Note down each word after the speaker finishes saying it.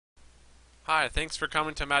Hi, thanks for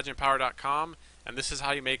coming to ImaginePower.com, and this is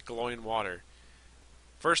how you make glowing water.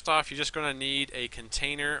 First off, you're just going to need a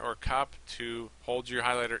container or cup to hold your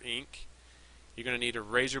highlighter ink. You're going to need a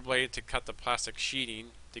razor blade to cut the plastic sheeting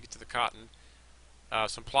to get to the cotton,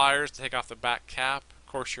 some pliers to take off the back cap,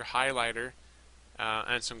 of course your highlighter,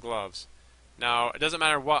 and some gloves. Now, it doesn't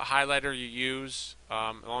matter what highlighter you use,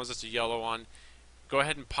 as long as it's a yellow one. Go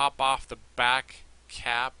ahead and pop off the back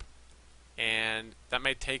cap, and that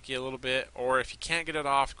may take you a little bit, or if you can't get it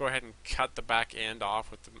off, go ahead and cut the back end off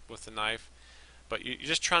with the knife. But you're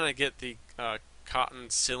just trying to get the cotton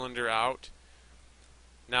cylinder out.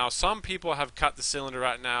 Now, some people have cut the cylinder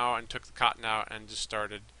right now and took the cotton out and just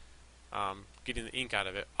started getting the ink out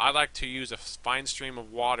of it. I like to use a fine stream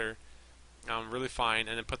of water, really fine,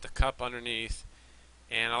 and then put the cup underneath.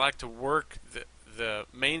 And I like to work the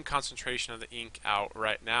main concentration of the ink out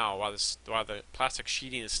right now while the plastic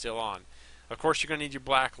sheeting is still on. Of course, you're going to need your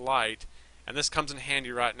black light, and this comes in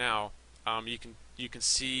handy right now. You can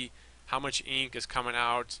see how much ink is coming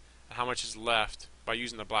out and how much is left by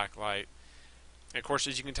using the black light. And of course,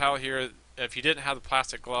 as you can tell here, if you didn't have the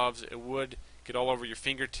plastic gloves, it would get all over your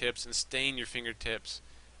fingertips and stain your fingertips,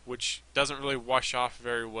 which doesn't really wash off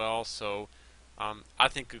very well. So I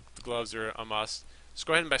think the gloves are a must. Just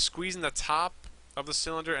go ahead and by squeezing the top of the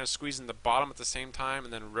cylinder and squeezing the bottom at the same time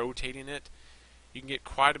and then rotating it, you can get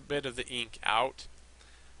quite a bit of the ink out.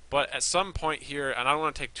 But at some point here, and I don't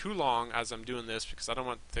want to take too long as I'm doing this because I don't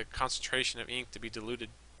want the concentration of ink to be diluted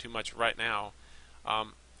too much right now,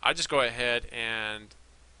 I just go ahead and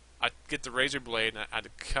I get the razor blade and I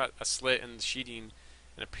cut a slit in the sheeting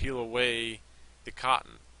and I peel away the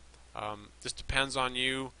cotton. This depends on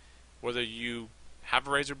you, whether you have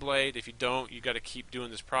a razor blade. If you don't, you got to keep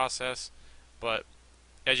doing this process. But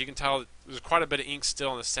as you can tell, there's quite a bit of ink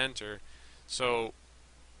still in the center. So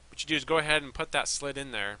what you do is go ahead and put that slit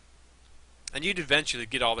in there, and you'd eventually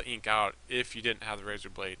get all the ink out if you didn't have the razor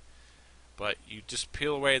blade. But you just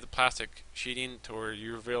peel away the plastic sheeting to where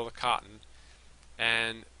you reveal the cotton,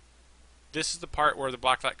 and this is the part where the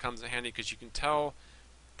black light comes in handy because you can tell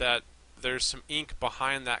that there's some ink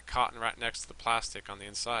behind that cotton right next to the plastic on the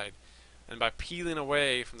inside. And by peeling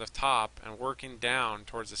away from the top and working down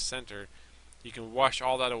towards the center, you can wash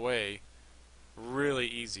all that away really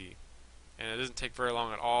easy. And it doesn't take very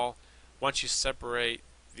long at all. Once you separate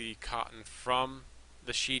the cotton from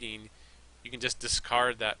the sheeting, you can just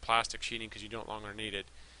discard that plastic sheeting because you no longer need it.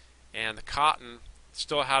 And the cotton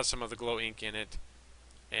still has some of the glow ink in it,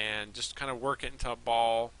 and just kind of work it into a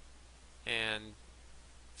ball and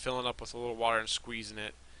filling up with a little water and squeezing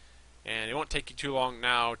it. And it won't take you too long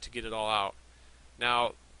now to get it all out.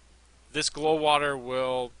 Now, this glow water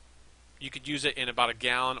you could use it in about a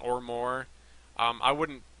gallon or more. I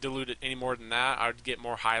wouldn't dilute it any more than that. I would get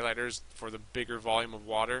more highlighters for the bigger volume of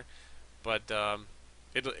water, but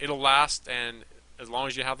it'll last, and as long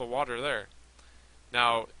as you have the water there.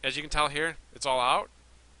 Now, as you can tell here, it's all out,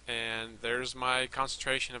 and there's my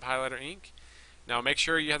concentration of highlighter ink. Now, make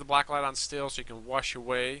sure you have the black light on still so you can wash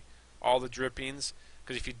away all the drippings,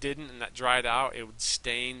 because if you didn't and that dried out, it would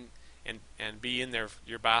stain and be in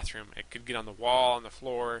your bathroom. It could get on the wall, on the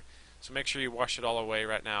floor, so make sure you wash it all away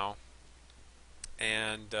right now.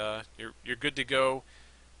 And you're good to go.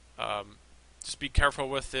 Just be careful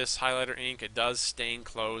with this highlighter ink. It does stain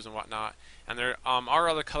clothes and whatnot. And there are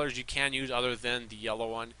other colors you can use other than the yellow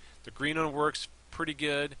one. The green one works pretty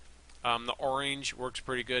good. The orange works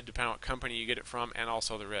pretty good depending on what company you get it from, and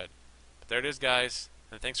also the red. But there it is, guys.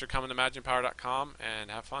 And thanks for coming to ImaginePower.com,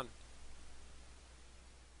 and have fun.